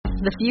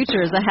The future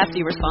is a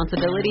hefty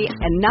responsibility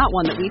and not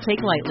one that we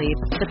take lightly.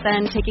 But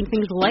then taking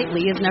things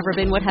lightly has never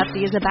been what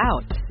Hefty is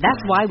about.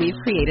 That's why we've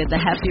created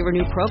the Hefty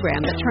Renew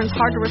program that turns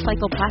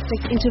hard-to-recycle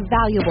plastics into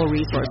valuable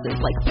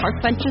resources like park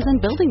benches and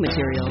building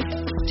materials.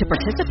 To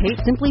participate,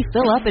 simply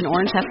fill up an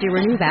orange Hefty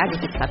Renew bag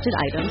with accepted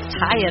items,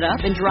 tie it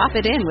up, and drop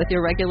it in with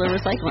your regular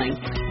recycling.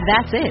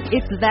 That's it.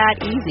 It's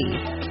that easy.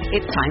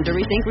 It's time to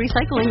rethink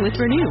recycling with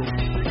Renew.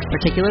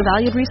 Particular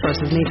valued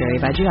resources may vary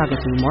by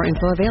geography. More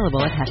info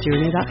available at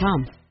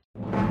heftyrenew.com.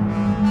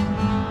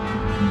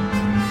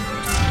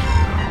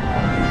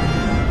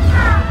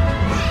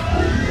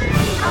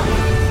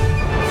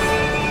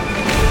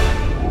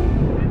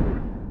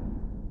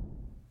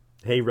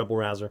 Hey Rebel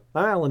Rouser,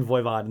 I'm Alan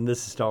Voivod, and this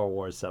is Star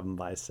Wars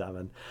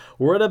 7x7.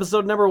 We're at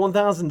episode number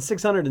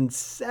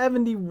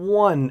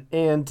 1671,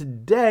 and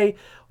today,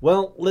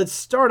 well, let's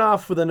start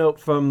off with a note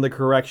from the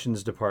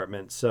corrections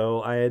department.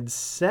 So I had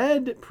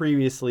said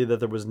previously that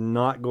there was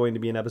not going to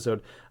be an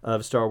episode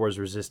of Star Wars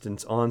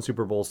Resistance on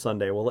Super Bowl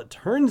Sunday. Well, it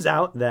turns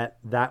out that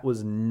that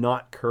was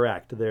not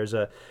correct. There's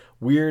a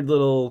weird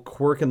little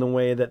quirk in the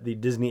way that the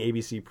Disney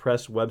ABC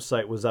Press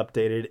website was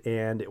updated,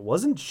 and it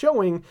wasn't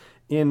showing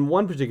in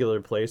one particular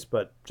place,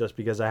 but just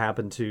because I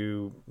happened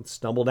to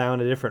stumble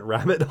down a different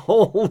rabbit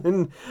hole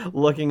in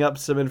looking up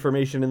some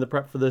information in the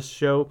prep for this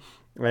show,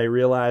 I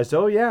realized,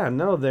 oh yeah,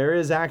 no, there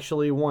is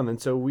actually one. And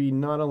so we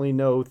not only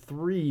know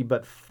 3,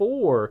 but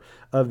 4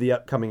 of the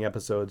upcoming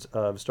episodes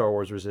of Star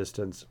Wars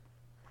Resistance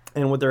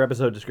and what their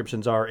episode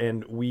descriptions are.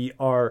 And we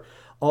are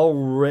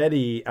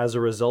already, as a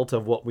result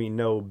of what we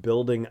know,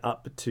 building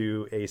up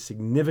to a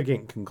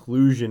significant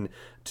conclusion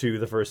to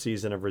the first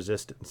season of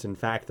Resistance. In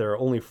fact, there are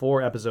only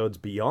 4 episodes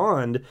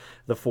beyond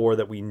the 4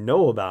 that we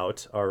know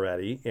about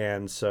already.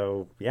 And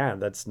so, yeah,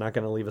 that's not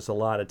going to leave us a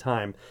lot of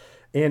time.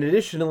 And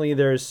additionally,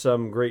 there's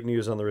some great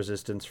news on the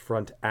Resistance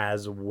front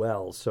as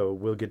well. So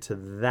we'll get to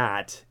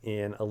that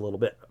in a little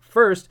bit.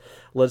 First,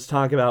 let's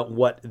talk about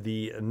what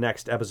the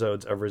next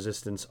episodes of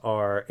Resistance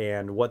are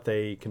and what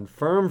they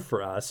confirm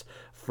for us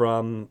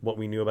from what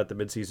we knew about the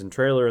mid-season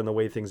trailer and the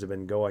way things have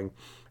been going.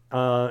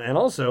 And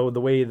also,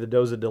 the way the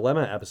Doza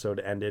Dilemma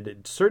episode ended,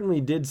 it certainly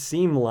did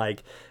seem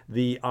like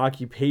the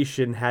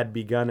occupation had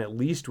begun, at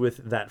least with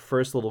that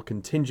first little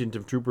contingent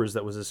of troopers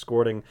that was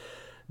escorting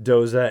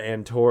Doza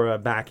and Tora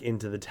back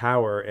into the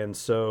tower. And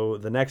so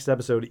the next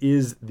episode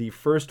is the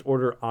First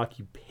Order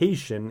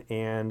occupation,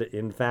 and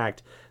in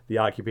fact, the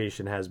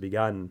occupation has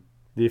begun.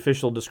 The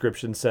official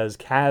description says,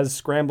 Kaz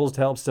scrambles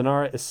to help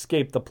Synara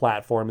escape the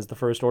platform as the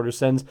First Order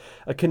sends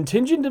a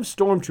contingent of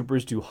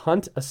stormtroopers to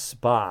hunt a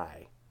spy.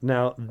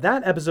 Now,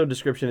 that episode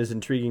description is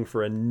intriguing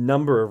for a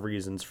number of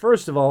reasons.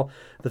 First of all,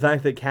 the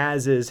fact that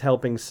Kaz is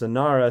helping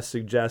Synara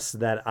suggests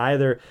that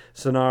either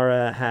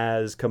Synara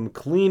has come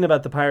clean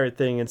about the pirate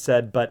thing and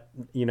said, but,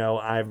 you know,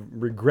 I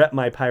regret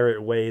my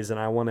pirate ways and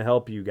I want to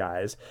help you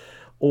guys,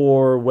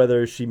 or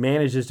whether she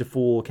manages to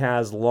fool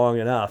Kaz long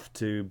enough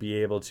to be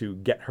able to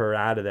get her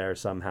out of there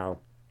somehow.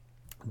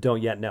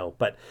 Don't yet know,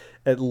 but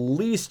at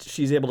least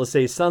she's able to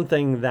say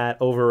something that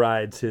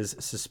overrides his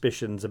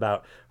suspicions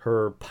about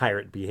her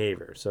pirate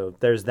behavior. So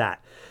there's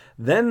that.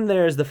 Then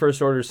there's the First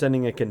Order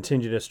sending a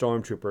contingent of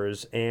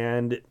stormtroopers,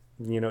 and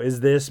you know, is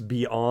this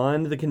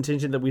beyond the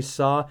contingent that we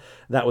saw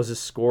that was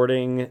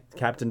escorting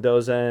Captain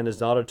Doza and his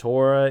daughter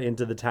Tora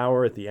into the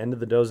tower at the end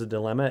of the Doza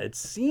Dilemma? It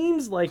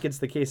seems like it's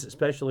the case,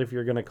 especially if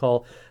you're going to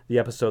call the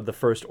episode the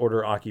First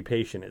Order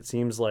Occupation. It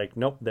seems like,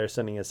 nope, they're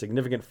sending a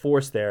significant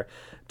force there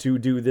to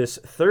do this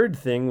third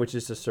thing, which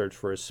is to search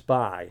for a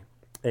spy.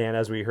 And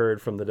as we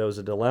heard from the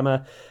Doza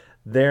Dilemma,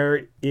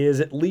 there is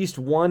at least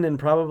one and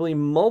probably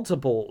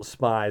multiple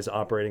spies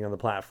operating on the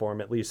platform.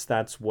 At least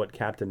that's what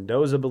Captain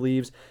Doza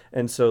believes.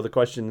 And so the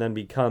question then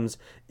becomes,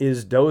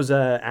 is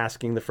Doza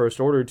asking the First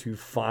Order to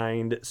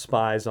find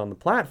spies on the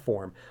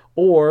platform?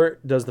 Or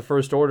does the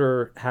First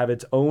Order have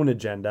its own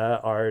agenda?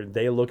 Are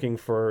they looking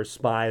for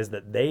spies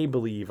that they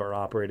believe are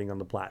operating on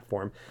the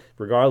platform?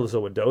 Regardless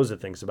of what Doza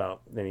thinks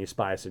about any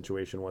spy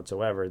situation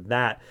whatsoever,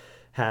 that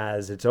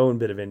has its own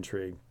bit of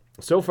intrigue.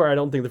 So far, I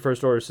don't think the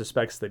First Order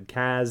suspects that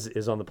Kaz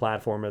is on the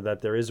platform or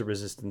that there is a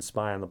Resistance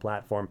spy on the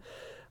platform.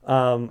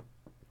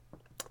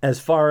 As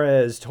far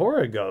as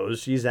Tora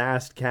goes, she's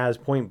asked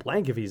Kaz point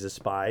blank if he's a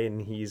spy,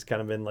 and he's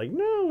kind of been like,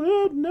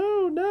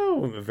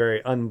 no,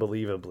 very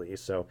unbelievably.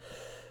 So,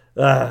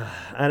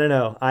 I don't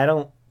know. I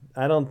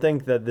don't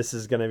think that this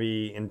is going to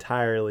be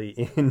entirely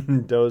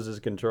in Doza's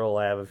control.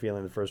 I have a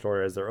feeling the First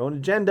Order has their own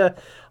agenda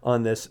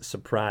on this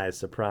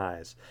surprise.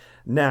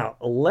 Now,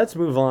 let's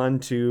move on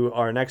to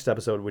our next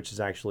episode, which is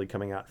actually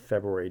coming out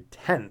February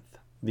 10th.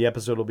 The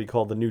episode will be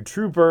called The New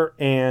Trooper,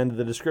 and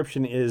the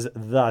description is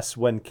thus: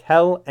 when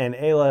Kel and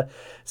Ayla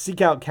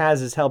seek out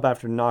Kaz's help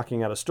after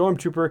knocking out a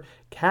stormtrooper,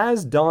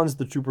 Kaz dons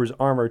the trooper's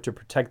armor to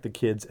protect the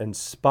kids and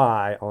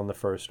spy on the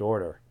First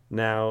Order.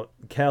 Now,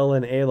 Kel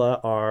and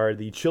Ayla are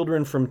the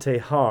children from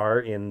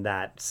Tehar in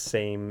that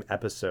same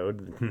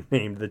episode,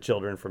 named The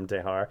Children from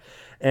Tehar.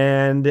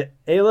 And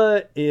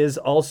Ayla is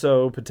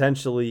also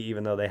potentially,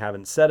 even though they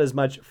haven't said as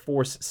much,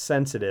 force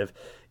sensitive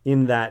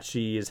in that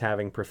she is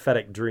having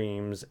prophetic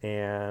dreams,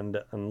 and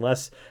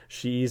unless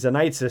she's a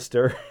Night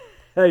Sister,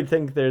 I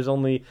think there's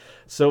only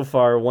so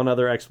far one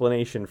other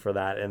explanation for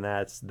that, and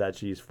that's that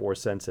she's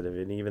Force sensitive.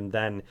 And even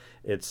then,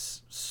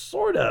 it's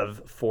sort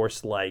of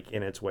Force-like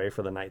in its way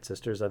for the Night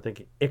Sisters. I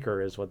think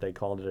Ichor is what they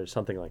called it, or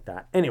something like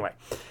that. Anyway,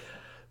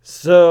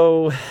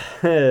 so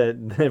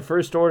the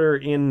First Order,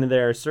 in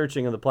their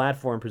searching of the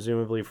platform,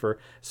 presumably for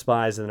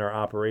spies in their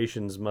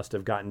operations, must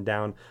have gotten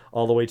down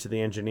all the way to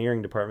the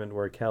engineering department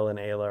where Kel and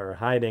Ayla are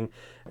hiding.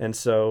 And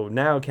so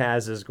now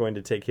Kaz is going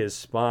to take his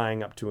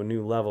spying up to a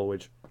new level,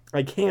 which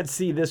I can't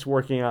see this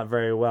working out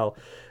very well.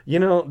 You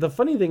know, the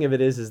funny thing of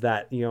it is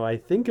that, you know, I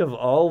think of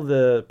all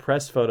the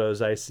press photos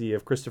I see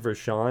of Christopher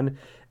Sean,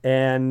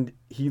 and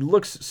he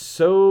looks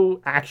so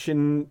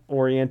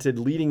action-oriented,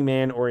 leading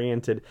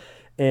man-oriented,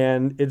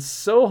 and it's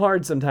so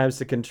hard sometimes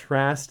to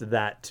contrast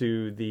that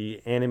to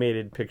the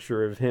animated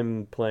picture of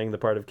him playing the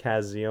part of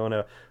Kaz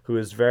Ziona, who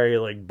is very,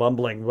 like,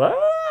 bumbling,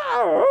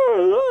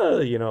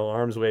 you know,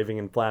 arms waving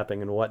and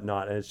flapping and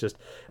whatnot. And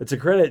it's a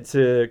credit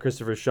to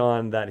Christopher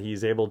Sean that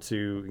he's able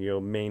to, you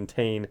know,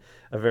 maintain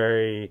a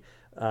very,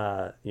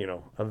 you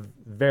know, a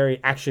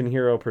very action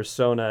hero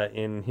persona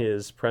in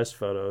his press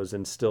photos,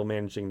 and still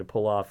managing to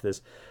pull off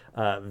this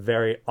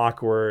very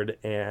awkward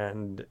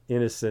and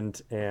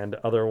innocent and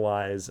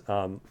otherwise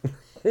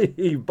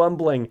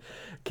bumbling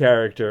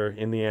character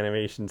in the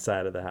animation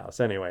side of the house.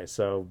 Anyway,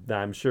 so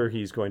I'm sure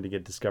he's going to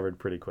get discovered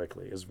pretty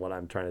quickly, is what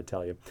I'm trying to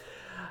tell you.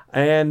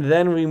 And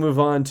then we move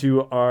on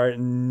to our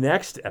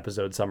next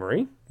episode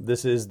summary.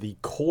 This is the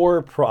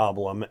core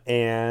problem,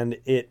 and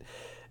it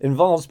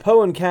involves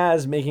Poe and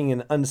Kaz making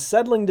an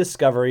unsettling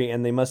discovery,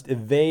 and they must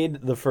evade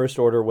the First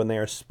Order when they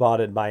are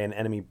spotted by an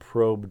enemy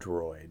probe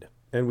droid.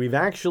 And we've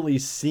actually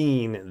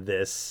seen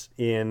this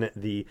in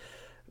the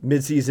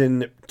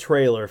mid-season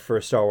trailer for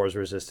Star Wars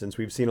Resistance.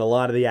 We've seen a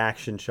lot of the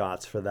action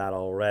shots for that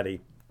already.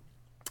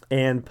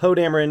 And Poe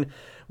Dameron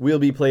will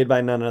be played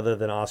by none other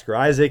than Oscar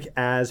Isaac,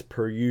 as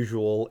per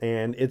usual.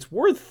 And it's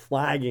worth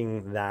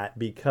flagging that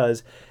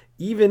because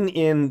even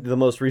in the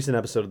most recent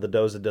episode of the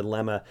Doza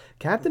Dilemma,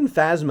 Captain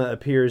Phasma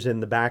appears in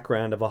the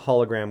background of a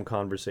hologram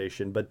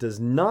conversation, but does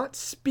not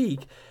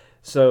speak.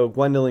 So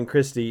Gwendolyn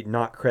Christie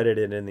not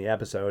credited in the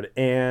episode.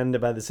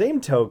 And by the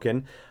same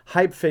token,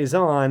 Hype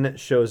Faison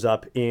shows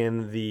up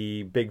in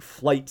the big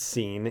flight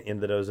scene in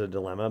the Doza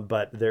Dilemma,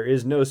 but there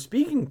is no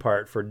speaking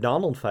part for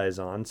Donald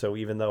Faison. So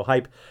even though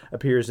Hype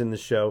appears in the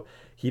show,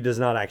 he does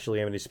not actually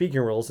have any speaking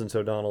roles, and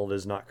so Donald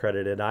is not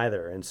credited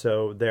either. And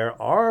so there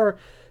are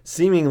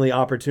seemingly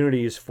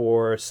opportunities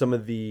for some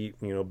of the,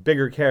 you know,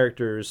 bigger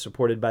characters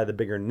supported by the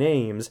bigger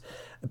names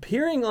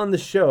appearing on the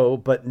show,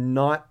 but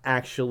not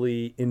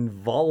actually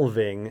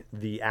involving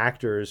the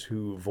actors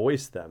who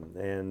voice them.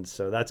 And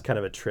so that's kind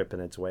of a trip in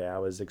its way. I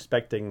was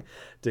expecting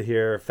to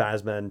hear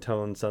Phasma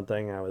intone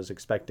something. I was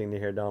expecting to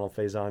hear Donald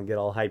Faison get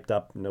all hyped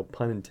up, no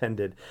pun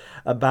intended,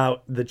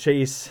 about the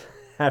chase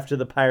after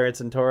the pirates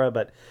and Torah,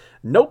 but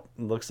nope.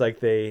 Looks like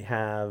they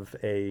have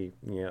a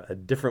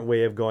different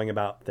way of going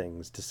about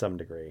things to some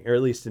degree, or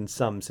at least in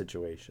some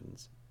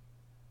situations.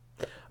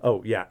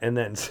 Oh, yeah, and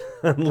then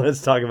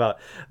let's talk about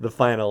the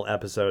final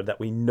episode that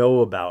we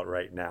know about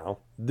right now.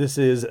 This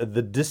is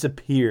The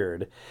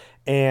Disappeared,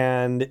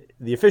 and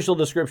the official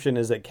description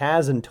is that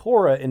Kaz and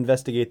Torah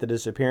investigate the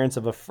disappearance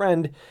of a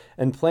friend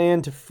and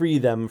plan to free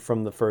them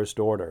from the First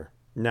Order.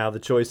 Now, the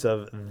choice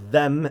of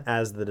them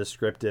as the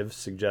descriptive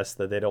suggests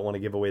that they don't want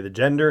to give away the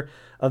gender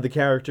of the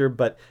character,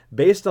 but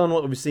based on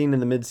what we've seen in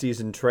the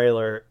mid-season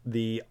trailer,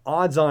 the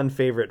odds-on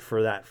favorite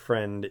for that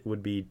friend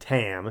would be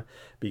Tam,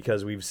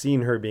 because we've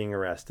seen her being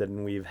arrested,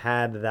 and we've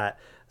had that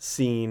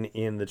scene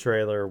in the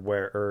trailer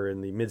or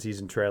in the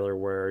mid-season trailer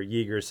where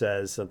Yeager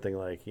says something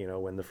like, you know,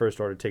 when the First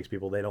Order takes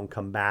people, they don't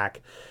come back.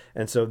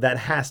 And so that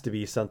has to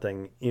be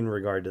something in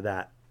regard to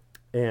that.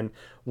 And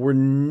we're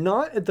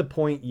not at the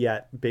point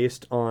yet,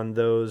 based on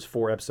those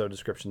 4 episode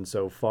descriptions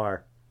so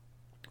far,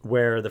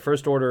 where the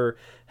First Order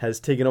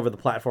has taken over the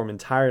platform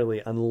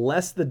entirely,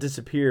 unless The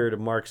Disappeared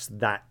marks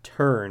that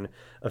turn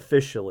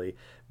officially,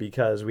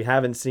 because we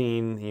haven't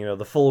seen, you know,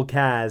 the full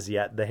Kaz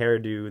yet, the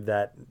hairdo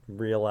that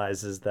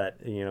realizes that,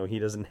 you know, he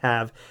doesn't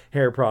have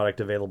hair product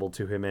available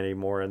to him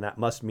anymore, and that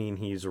must mean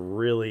he's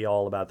really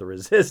all about the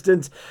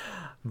Resistance.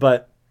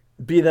 But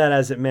be that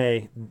as it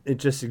may, it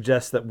just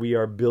suggests that we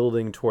are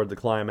building toward the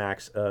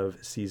climax of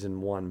Season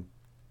 1.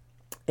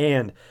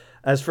 And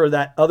as for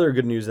that other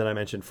good news that I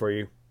mentioned for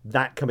you,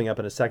 that coming up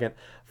in a second.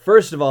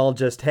 First of all,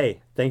 just,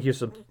 hey, thank you.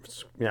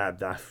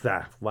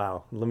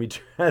 Wow, let me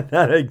try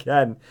that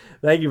again.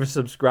 Thank you for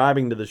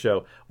subscribing to the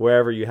show,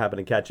 wherever you happen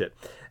to catch it.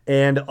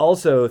 And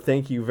also,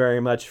 thank you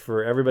very much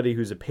for everybody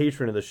who's a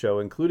patron of the show,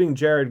 including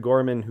Jared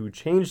Gorman, who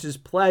changed his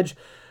pledge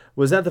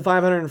was at the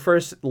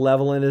 501st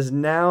level and is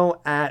now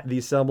at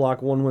the cell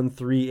block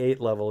 1138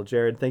 level.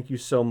 Jared, thank you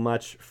so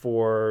much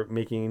for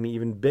making an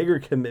even bigger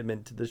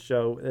commitment to the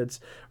show. It's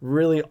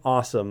really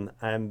awesome.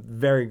 I'm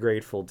very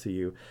grateful to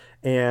you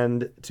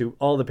and to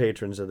all the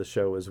patrons of the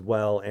show as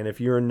well. And if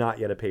you're not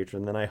yet a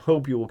patron, then I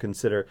hope you will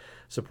consider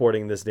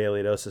supporting this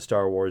daily dose of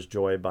Star Wars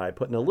joy by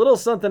putting a little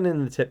something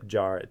in the tip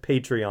jar at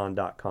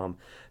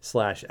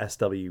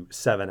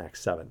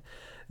patreon.com/SW7X7.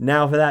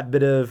 Now for that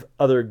bit of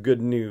other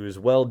good news.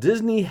 Well,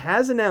 Disney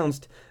has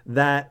announced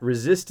that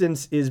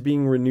Resistance is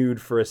being renewed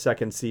for a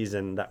second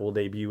season that will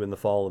debut in the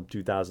fall of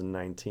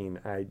 2019.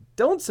 I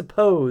don't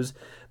suppose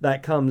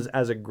that comes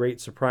as a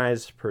great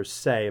surprise per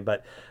se,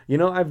 but,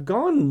 I've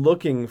gone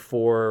looking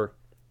for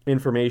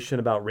information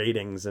about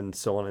ratings and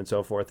so on and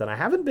so forth, and I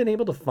haven't been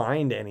able to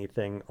find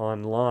anything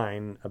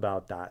online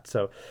about that.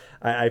 So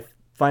I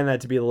find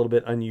that to be a little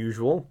bit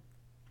unusual,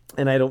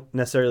 and I don't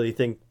necessarily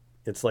think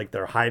it's like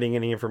they're hiding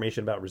any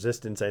information about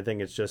Resistance. I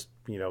think it's just,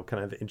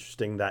 kind of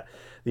interesting that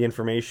the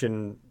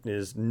information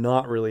is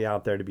not really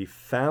out there to be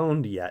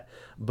found yet.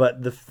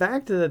 But the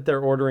fact that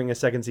they're ordering a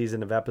second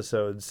season of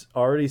episodes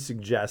already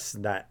suggests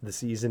that the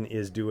season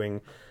is doing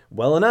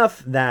well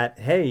enough that,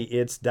 hey,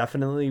 it's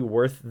definitely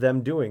worth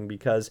them doing,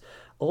 because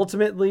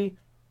ultimately,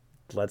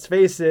 let's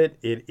face it,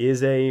 it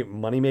is a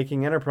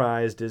money-making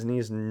enterprise. Disney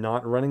is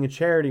not running a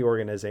charity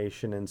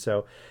organization, and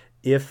so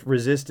if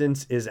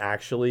Resistance is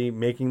actually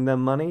making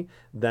them money,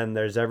 then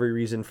there's every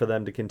reason for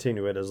them to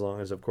continue it, as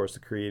long as, of course, the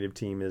creative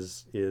team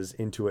is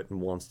into it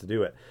and wants to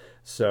do it.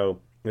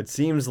 So it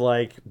seems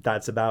like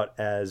that's about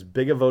as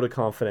big a vote of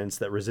confidence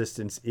that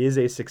Resistance is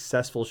a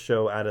successful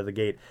show out of the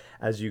gate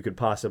as you could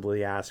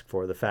possibly ask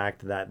for. The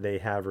fact that they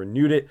have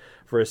renewed it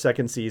for a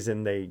second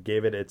season, they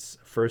gave it its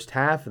first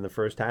half, and the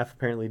first half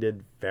apparently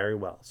did very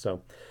well.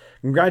 So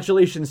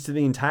congratulations to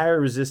the entire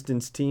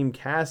Resistance team,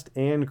 cast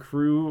and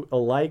crew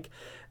alike.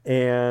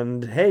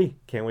 And hey,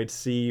 can't wait to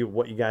see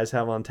what you guys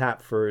have on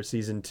tap for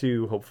season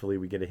 2. Hopefully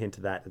we get a hint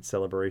of that at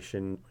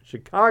Celebration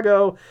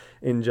Chicago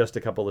in just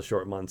a couple of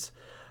short months.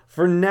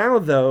 For now,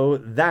 though,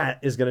 that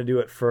is going to do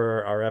it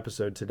for our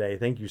episode today.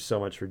 Thank you so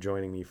much for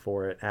joining me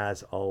for it,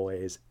 as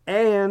always.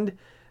 And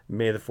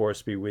may the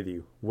Force be with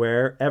you,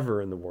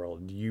 wherever in the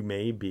world you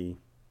may be.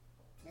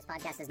 This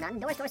podcast is not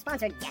endorsed or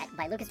sponsored yet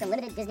by Lucasfilm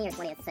Limited, Disney, or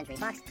 20th Century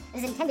Fox. It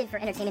is intended for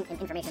entertainment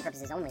and information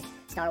purposes only.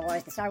 Star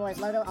Wars, the Star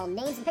Wars logo, all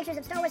names and pictures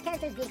of Star Wars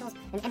characters, vehicles,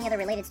 and any other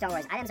related Star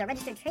Wars items are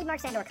registered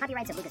trademarks and/or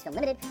copyrights of Lucasfilm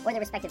Limited or their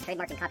respective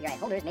trademark and copyright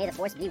holders. May the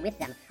Force be with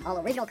them. All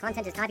original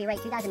content is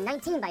copyright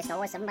 2019 by Star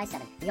Wars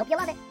 7x7. We hope you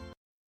love it.